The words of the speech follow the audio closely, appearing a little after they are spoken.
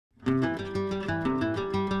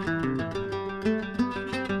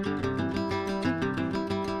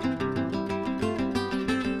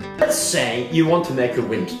say you want to make a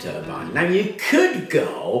wind turbine. Now you could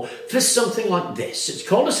go for something like this. It's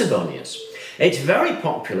called a Savonius. It's very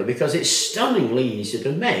popular because it's stunningly easy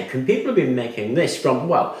to make, and people have been making this from,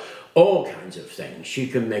 well, all kinds of things. You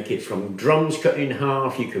can make it from drums cut in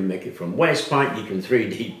half, you can make it from waste pipe, you can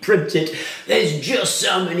 3D print it. There's just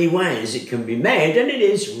so many ways it can be made, and it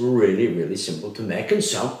is really, really simple to make, and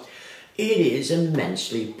so it is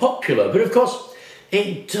immensely popular. But of course,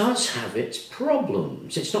 it does have its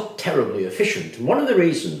problems. It's not terribly efficient. And one of the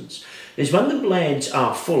reasons is when the blades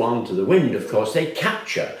are full onto the wind, of course, they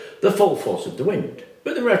capture the full force of the wind,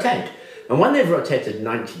 but they rotate. And when they've rotated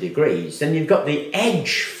 90 degrees, then you've got the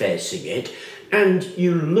edge facing it, and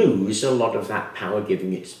you lose a lot of that power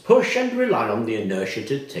giving its push and rely on the inertia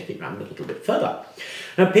to take it round a little bit further.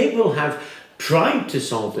 Now, people have tried to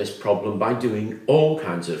solve this problem by doing all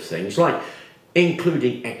kinds of things, like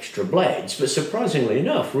including extra blades, but surprisingly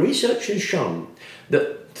enough, research has shown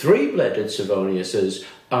that 3-bladed Savoniuses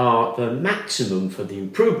are the maximum for the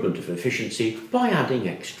improvement of efficiency by adding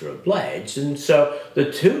extra blades, and so the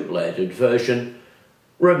 2-bladed version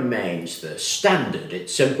remains the standard.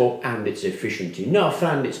 It's simple and it's efficient enough,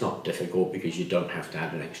 and it's not difficult because you don't have to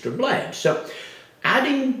add an extra blade. So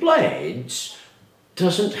adding blades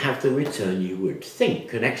doesn't have the return you would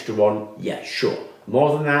think. An extra one, yeah, sure.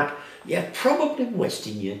 More than that, you're probably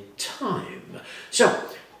wasting your time. So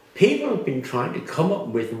people have been trying to come up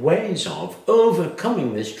with ways of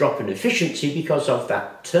overcoming this drop in efficiency because of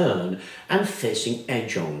that turn and facing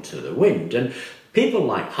edge onto the wind. And people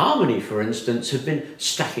like Harmony, for instance, have been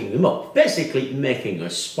stacking them up, basically making a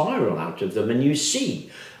spiral out of them, and you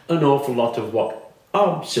see an awful lot of what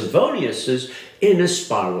are Savoniuses in a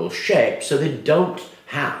spiral shape, so they don't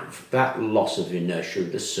have that loss of inertia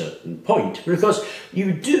at a certain point, because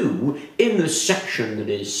you do in the section that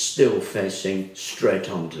is still facing straight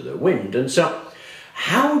onto the wind. And so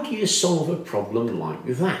how do you solve a problem like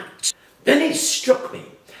that? Then it struck me,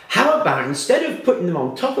 how about instead of putting them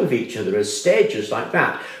on top of each other as stages like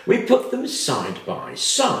that, we put them side by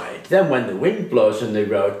side. Then when the wind blows and they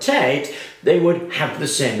rotate, they would have the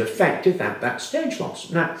same effect without that stage loss.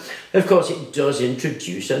 Now, of course, it does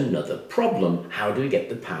introduce another problem. How do we get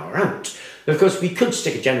the power out? Of course, we could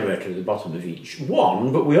stick a generator at the bottom of each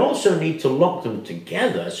one, but we also need to lock them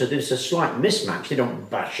together so there's a slight mismatch. They don't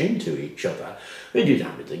bash into each other. We do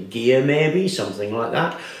that with a gear, maybe, something like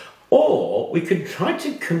that. Or we could try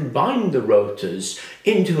to combine the rotors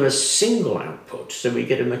into a single output, so we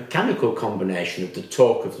get a mechanical combination of the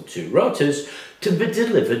torque of the 2 rotors to be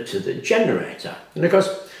delivered to the generator. And of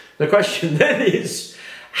course, the question then is,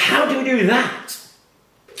 how do we do that?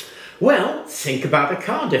 Well, think about a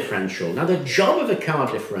car differential. Now, the job of a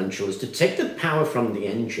car differential is to take the power from the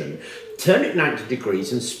engine, turn it 90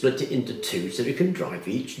 degrees and split it into 2 so you can drive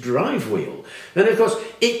each drive wheel. And of course,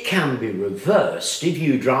 it can be reversed. If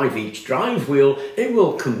you drive each drive wheel, it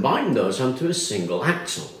will combine those onto a single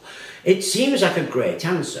axle. It seems like a great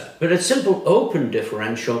answer, but a simple open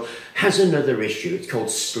differential has another issue. It's called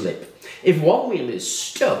slip. If one wheel is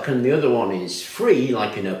stuck and the other one is free,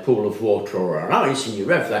 like in a pool of water or ice, and you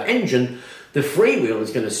rev that engine, the free wheel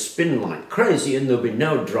is going to spin like crazy and there'll be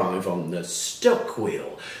no drive on the stuck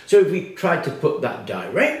wheel. So if we tried to put that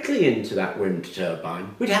directly into that wind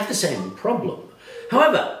turbine, we'd have the same problem.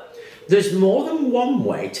 However, there's more than one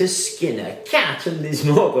way to skin a cat, and there's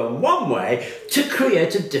more than one way to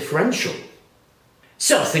create a differential.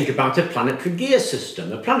 So think about a planetary gear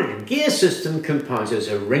system. A planetary gear system comprises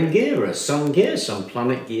a ring gear, a sun gear, some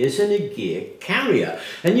planet gears, and a gear carrier.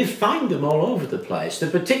 And you find them all over the place. They're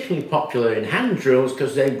particularly popular in hand drills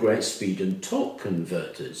because they're great speed and torque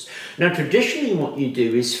converters. Now, traditionally what you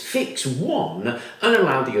do is fix one and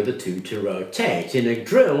allow the other 2 to rotate. In a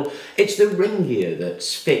drill, it's the ring gear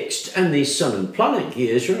that's fixed, and the sun and planet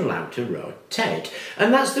gears are allowed to rotate.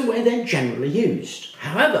 And that's the way they're generally used.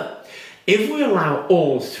 However, if we allow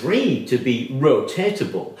all 3 to be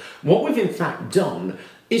rotatable, what we've in fact done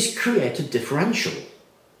is create a differential.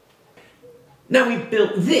 Now, we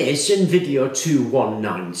built this in video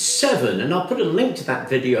 2197, and I'll put a link to that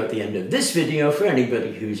video at the end of this video for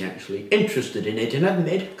anybody who's actually interested in it, and I've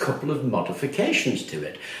made a couple of modifications to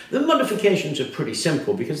it. The modifications are pretty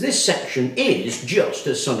simple because this section is just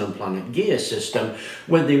a sun and planet gear system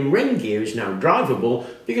where the ring gear is now drivable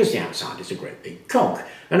because the outside is a great big cog,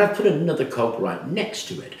 and I've put another cog right next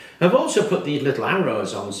to it. I've also put these little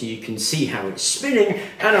arrows on so you can see how it's spinning,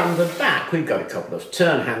 and on the back we've got a couple of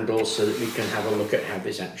turn handles so that we can have a look at how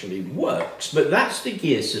this actually works. But that's the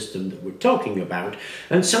gear system that we're talking about,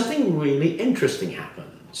 and something really interesting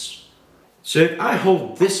happens. So if I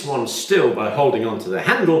hold this one still by holding onto the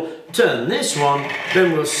handle, turn this one,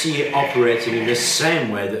 then we'll see it operating in the same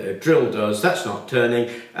way that a drill does. That's not turning,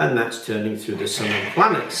 and that's turning through the Sun and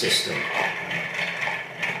Planet system.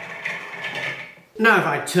 Now if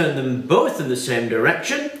I turn them both in the same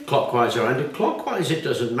direction, clockwise or anti-clockwise, it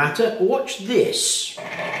doesn't matter. Watch this.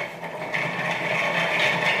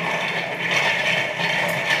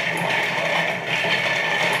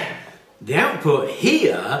 The output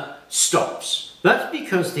here stops. That's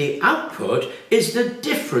because the output is the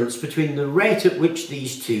difference between the rate at which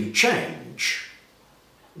these two change.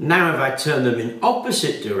 Now if I turn them in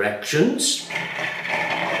opposite directions,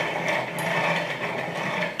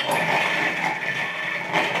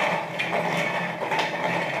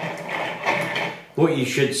 what you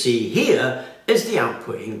should see here is the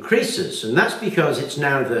output increases, and that's because it's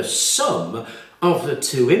now the sum of the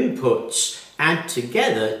two inputs add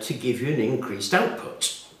together to give you an increased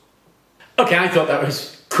output. Okay, I thought that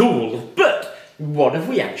was cool, but what have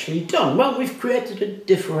we actually done? Well, we've created a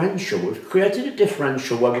differential. We've created a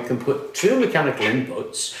differential where we can put two mechanical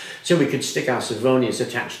inputs, so we could stick our Savonius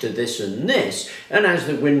attached to this, and as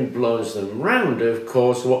the wind blows them round, of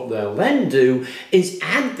course, what they'll then do is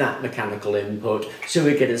add that mechanical input, so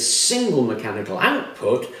we get a single mechanical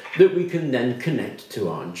output that we can then connect to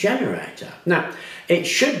our generator. Now, it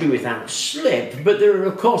should be without slip, but there are,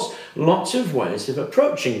 of course, lots of ways of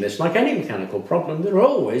approaching this. Like any mechanical problem, there are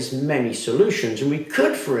always many solutions, and we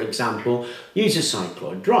could, for example, use a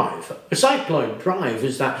cycloid drive. A cycloid drive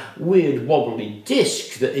is that weird wobbly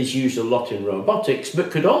disc that is used a lot in robotics,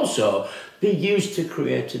 but could also be used to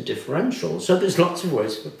create a differential. So there's lots of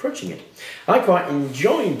ways of approaching it. I quite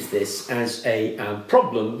enjoyed this as a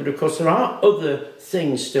problem, but of course there are other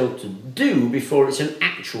things still to do before it's an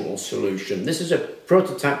actual solution. This is a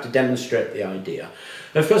prototype to demonstrate the idea.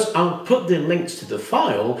 Of course, I'll put the links to the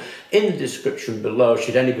file in the description below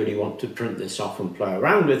should anybody want to print this off and play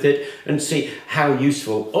around with it and see how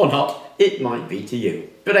useful or not it might be to you.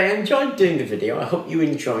 But I enjoyed doing the video. I hope you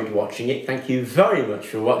enjoyed watching it. Thank you very much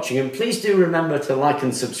for watching, and please do remember to like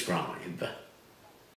and subscribe.